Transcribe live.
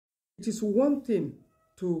It is one thing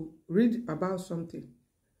to read about something.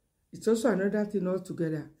 It's also another thing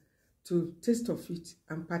altogether to taste of it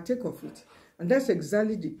and partake of it. And that's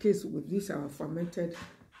exactly the case with this our fermented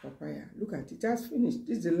papaya. Look at it, it has finished.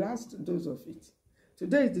 This is the last dose of it.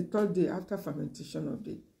 Today is the 3rd day after fermentation of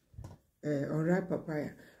the unripe papaya.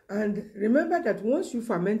 And remember that once you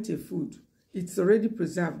ferment a food, it's already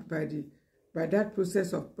preserved by that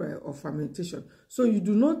process of fermentation. So you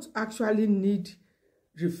do not actually need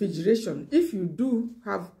refrigeration. If you do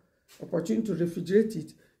have opportunity to refrigerate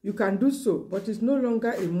it, you can do so, but it's no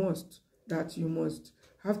longer a must that you must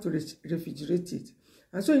have to refrigerate it.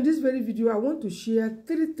 And so in this very video, I want to share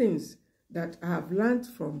 3 things that I have learned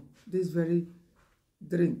from this very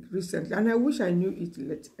drink recently, and I wish I knew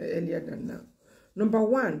it earlier than now. Number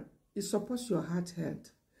 1, it supports your heart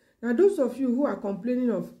health. Now, those of you who are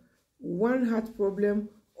complaining of one heart problem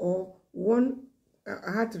or one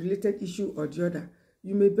heart-related issue or the other,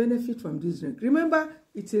 you may benefit from this drink. Remember,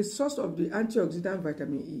 it's a source of the antioxidant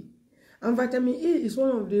vitamin E. And vitamin E is one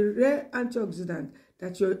of the rare antioxidants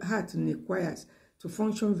that your heart requires to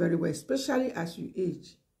function very well, especially as you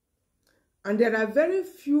age. And there are very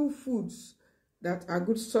few foods that are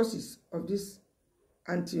good sources of this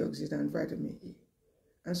antioxidant vitamin E.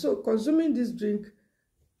 And so consuming this drink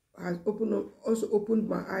has also opened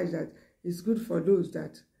my eyes that it's good for those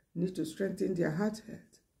that need to strengthen their heart health.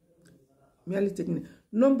 Merely taking it.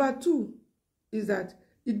 Number 2 is that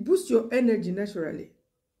it boosts your energy naturally.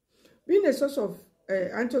 Being a source of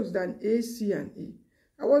antioxidant A, C, and E,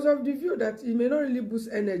 I was of the view that it may not really boost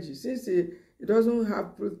energy since it doesn't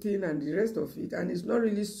have protein and the rest of it, and it's not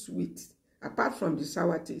really sweet, apart from the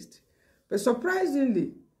sour taste. But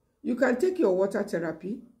surprisingly, you can take your water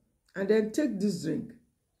therapy and then take this drink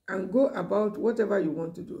and go about whatever you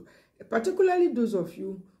want to do, particularly those of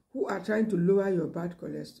you who are trying to lower your bad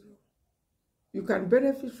cholesterol. You can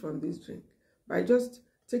benefit from this drink by just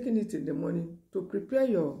taking it in the morning to prepare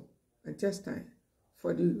your intestine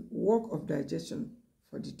for the work of digestion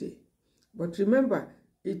for the day. But remember,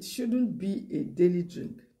 it shouldn't be a daily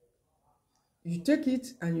drink. You take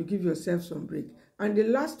it and you give yourself some break. And the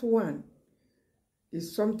last one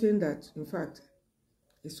is something that, in fact,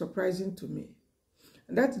 is surprising to me.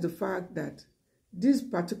 And that's the fact that this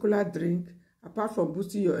particular drink, apart from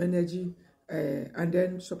boosting your energy and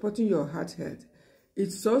then supporting your heart health,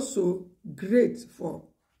 it's also great for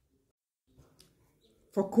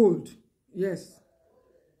cold. Yes.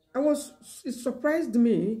 It surprised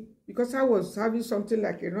me because I was having something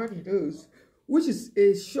like a runny nose, which is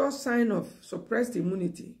a sure sign of suppressed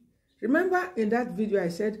immunity. Remember in that video I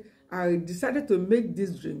said I decided to make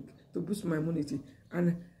this drink to boost my immunity,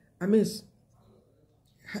 and I mean,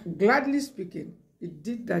 gladly speaking, it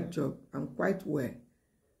did that job and quite well.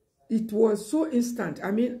 It was so instant.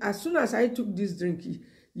 I mean, as soon as I took this drink,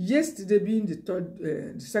 yesterday being the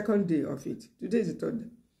 2nd day of it, today is the 3rd day,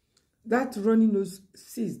 that runny nose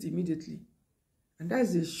ceased immediately. And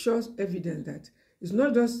that's a sure evidence that it's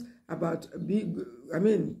not just about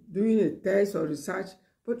doing a test or research,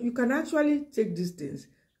 but you can actually take these things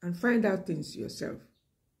and find out things yourself.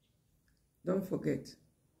 Don't forget,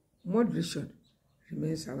 moderation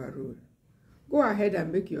remains our rule. Go ahead and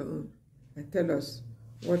make your own and tell us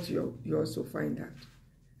what you also find out.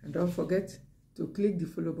 And don't forget to click the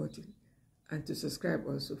follow button and to subscribe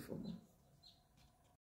also for more.